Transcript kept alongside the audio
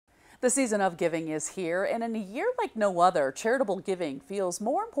The season of giving is here, and in a year like no other, charitable giving feels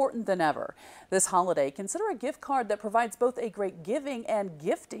more important than ever. This holiday, consider a gift card that provides both a great giving and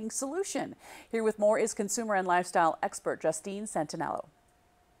gifting solution. Here with more is consumer and lifestyle expert Justine Centinello.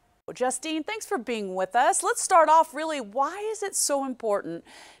 Justine, thanks for being with us. Let's start off really, why is it so important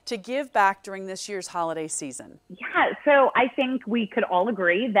to give back during this year's holiday season? Yeah, so I think we could all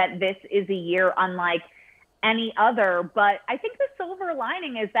agree that this is a year unlike any other, but I think the silver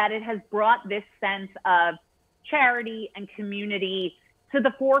lining is that it has brought this sense of charity and community to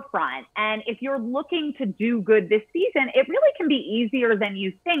the forefront. And if you're looking to do good this season, it really can be easier than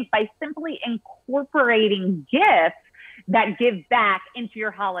you think by simply incorporating gifts that give back into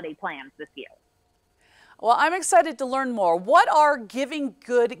your holiday plans this year. Well, I'm excited to learn more. What are Giving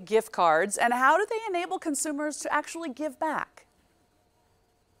Good gift cards, and how do they enable consumers to actually give back?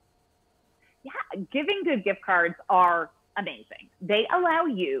 Yeah, Giving Good gift cards are amazing. They allow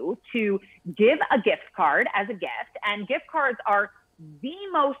you to give a gift card as a gift, and gift cards are the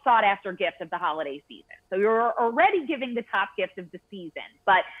most sought after gift of the holiday season. So you're already giving the top gift of the season,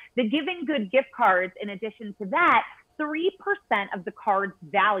 but the Giving Good gift cards, in addition to that, 3% of the card's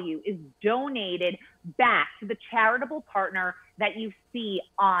value is donated back to the charitable partner that you see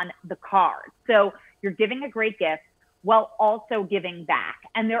on the card. So you're giving a great gift while also giving back.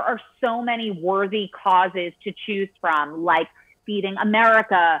 And there are so many worthy causes to choose from, like Feeding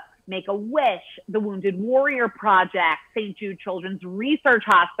America, Make-A-Wish, the Wounded Warrior Project, St. Jude Children's Research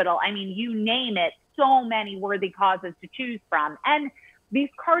Hospital. I mean, you name it, so many worthy causes to choose from. And these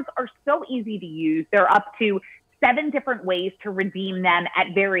cards are so easy to use. They're up to 7 different ways to redeem them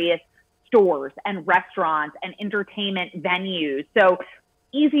at various stores and restaurants and entertainment venues. So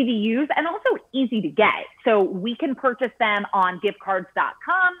easy to use and also easy to get. So we can purchase them on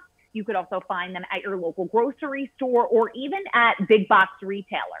giftcards.com. You could also find them at your local grocery store or even at big box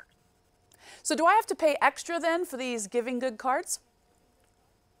retailers. So do I have to pay extra then for these Giving Good cards?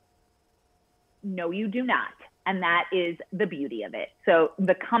 No, you do not. And that is the beauty of it. So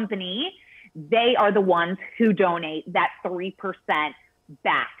the company, they are the ones who donate that 3%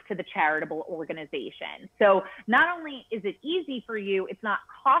 back to the charitable organization. So not only is it easy for you, it's not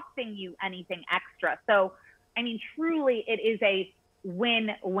costing you anything extra. So, I mean, truly, it is a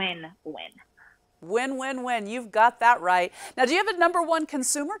win-win-win. Win-win-win. You've got that right. Now, do you have a #1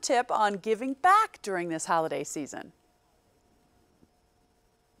 consumer tip on giving back during this holiday season?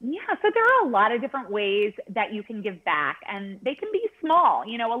 Yeah, so there are a lot of different ways that you can give back, and they can be small.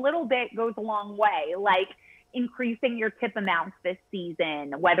 You know, a little bit goes a long way, like increasing your tip amounts this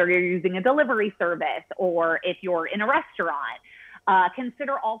season, whether you're using a delivery service or if you're in a restaurant.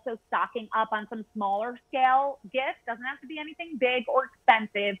 Consider also stocking up on some smaller scale gifts. Doesn't have to be anything big or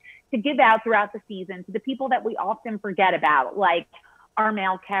expensive to give out throughout the season to the people that we often forget about, like our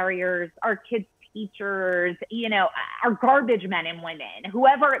mail carriers, our kids' teachers, you know, our garbage men and women,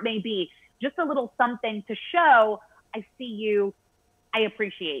 whoever it may be. Just a little something to show, I see you, I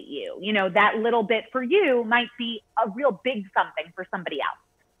appreciate you. You know, that little bit for you might be a real big something for somebody else.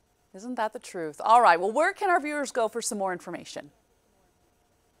 Isn't that the truth? All right, well, where can our viewers go for some more information?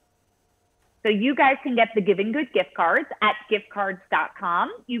 So you guys can get the Giving Good gift cards at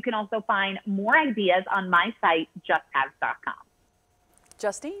giftcards.com. You can also find more ideas on my site, justhaves.com.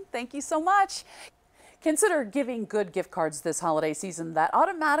 Justine, thank you so much. Consider Giving Good gift cards this holiday season that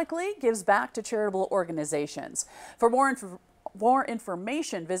automatically gives back to charitable organizations. For more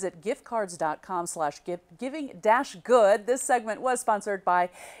information, visit giftcards.com/giving-good. This segment was sponsored by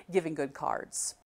Giving Good Cards.